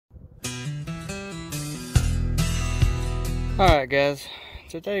Alright guys,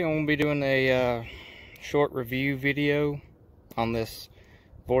 today I'm going to be doing a short review video on this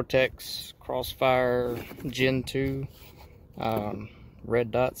Vortex Crossfire Gen 2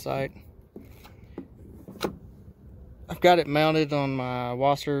 red dot sight. I've got it mounted on my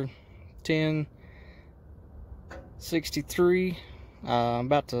Wasr 1063. I'm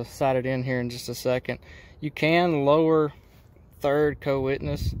about to sight it in here in just a second. You can lower third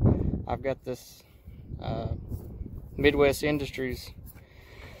co-witness. I've got this Midwest Industries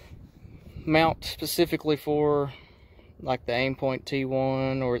mount specifically for like the Aimpoint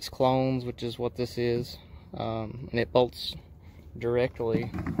T1 or its clones, which is what this is, and it bolts directly,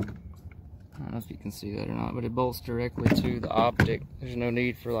 I don't know if you can see that or not, but it bolts directly to the optic. There's no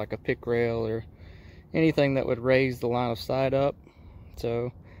need for like a pick rail or anything that would raise the line of sight up.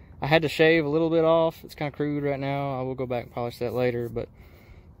 So I had to shave a little bit off. It's kind of crude right now. I will go back and polish that later, but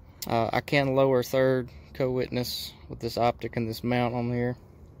I can lower third co-witness with this optic and this mount on there.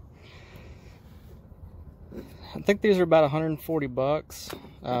 I think these are about 140 bucks.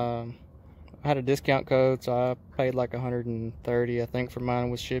 I had a discount code, so I paid like 130, I think, for mine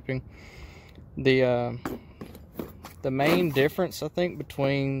with shipping. The main difference, I think,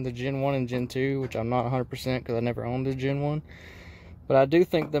 between the Gen 1 and Gen 2, which I'm not 100% because I never owned a Gen 1, but I do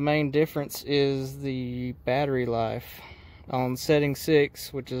think the main difference is the battery life. On setting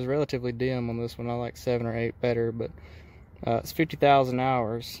 6, which is relatively dim on this one, I like 7 or 8 better, but it's 50,000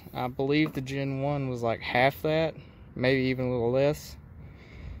 hours. I believe the Gen 1 was like half that, maybe even a little less.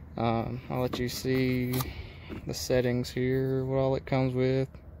 I'll let you see the settings here, what all it comes with.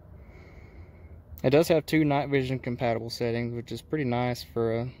 It does have 2 night vision compatible settings, which is pretty nice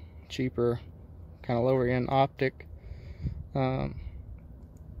for a cheaper, kind of lower end optic.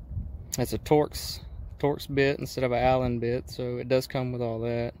 It's a Torx bit instead of an Allen bit, so it does come with all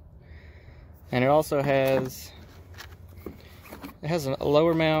that. And it also has a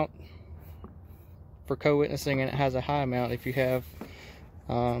lower mount for co-witnessing, and it has a high mount if you have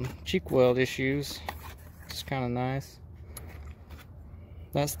cheek weld issues, which is kind of nice.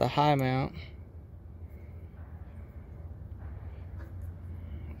 That's the high mount.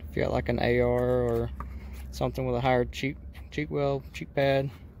 If you got like an AR or something with a higher cheek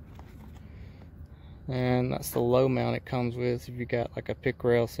pad. And that's the low mount it comes with if you got like a pick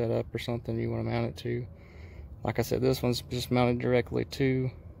rail set up or something you want to mount it to. Like I said, this one's just mounted directly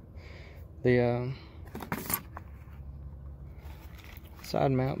to the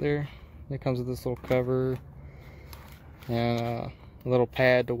side mount there. It comes with this little cover and a little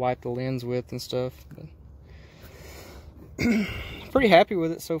pad to wipe the lens with and stuff. But pretty happy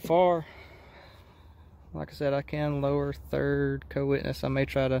with it so far. Like I said, I can lower third co-witness. I may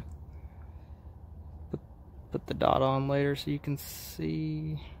try to put the dot on later so you can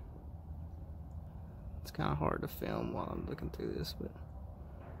see. It's kind of hard to film while I'm looking through this, but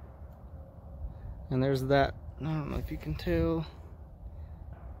and there's that, I don't know if you can tell,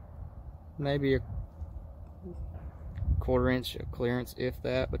 maybe a 1/4 inch of clearance, if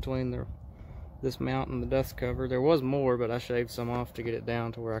that, between this mount and the dust cover. There was more, but I shaved some off to get it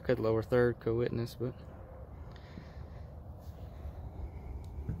down to where I could lower third co-witness. But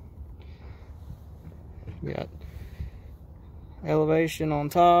we got elevation on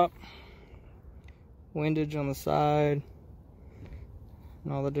top, windage on the side,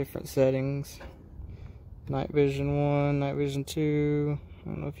 and all the different settings. Night vision 1, night vision 2. I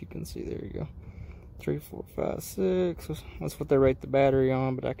don't know if you can see. There you go. 3, 4, 5, 6. That's what they rate the battery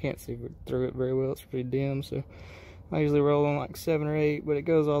on, but I can't see through it very well. It's pretty dim, so I usually roll on like 7 or 8, but it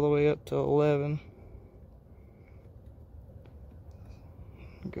goes all the way up to 11.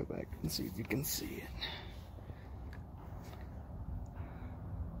 Go back and see if you can see it.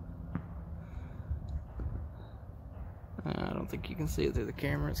 I don't think you can see it through the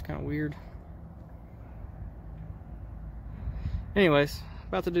camera. It's kind of weird. Anyways,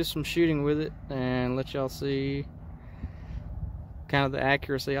 about to do some shooting with it and let y'all see kind of the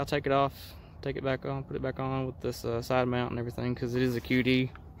accuracy. I'll take it off, take it back on, put it back on with this side mount and everything, because it is a QD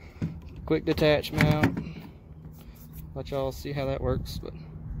quick detach mount. Let y'all see how that works. But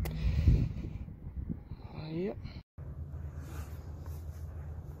yep.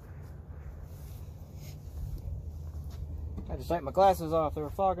 I had to take my glasses off, they were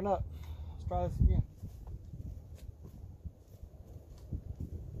fogging up. Let's try this again.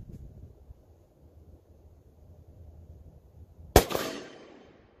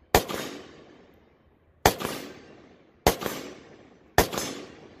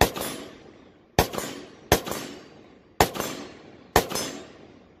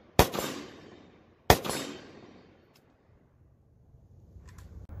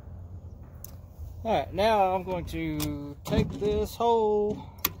 Alright, now I'm going to take this whole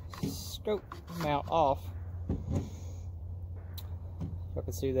scope mount off. If I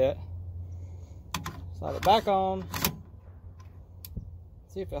can see that. Slide it back on.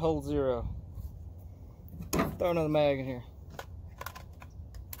 See if it holds 0. Throw another mag in here.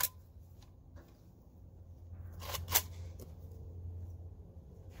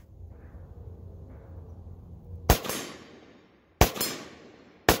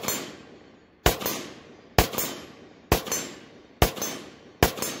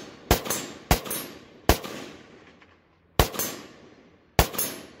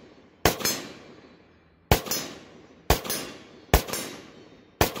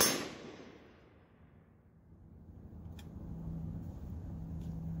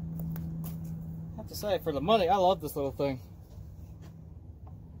 To say, for the money, I love this little thing.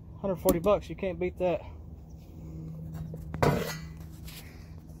 140 bucks, you can't beat that.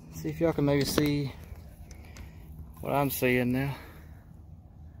 See if y'all can maybe see what I'm seeing now.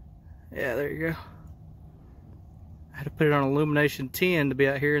 Yeah, there you go. I had to put it on illumination 10 to be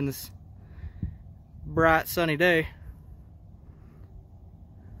out here in this bright sunny day.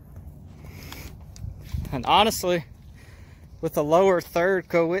 And honestly, with the lower third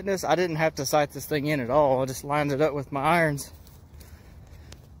co-witness, I didn't have to sight this thing in at all. I just lined it up with my irons.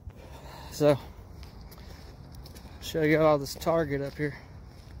 So, show you all this target up here.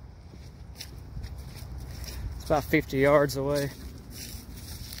 It's about 50 yards away.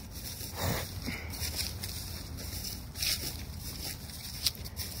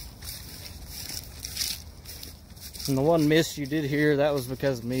 And the one miss you did hear, that was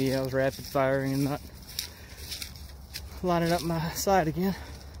because of me. I was rapid firing and not lining up my sight again.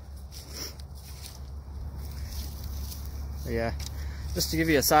 But yeah, just to give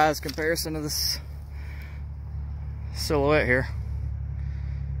you a size comparison of this silhouette here.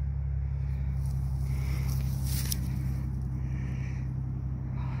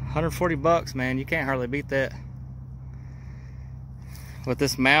 $140, man, you can't hardly beat that. With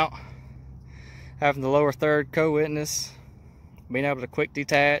this mount, having the lower third co-witness, being able to quick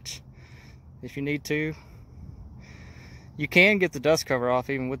detach if you need to. You can get the dust cover off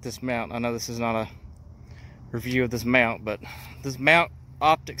even with this mount. I know this is not a review of this mount, but this mount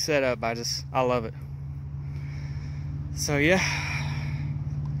optic setup, I love it. So yeah,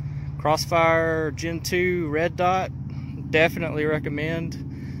 Crossfire Gen 2 red dot, definitely recommend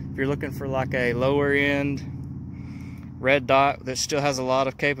if you're looking for like a lower end red dot that still has a lot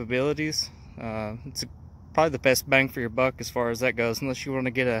of capabilities. It's probably the best bang for your buck as far as that goes, unless you want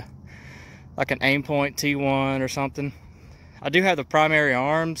to get like an Aimpoint T1 or something. I do have the primary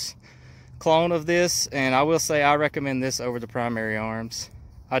arms clone of this, and I will say I recommend this over the primary arms.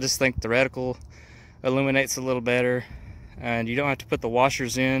 I just think the reticle illuminates a little better, and you don't have to put the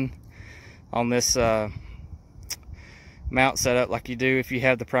washers in on this mount setup like you do if you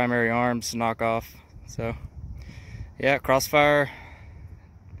have the primary arms to knock off. So yeah, Crossfire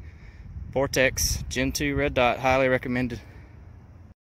Vortex Gen 2 red dot, highly recommended.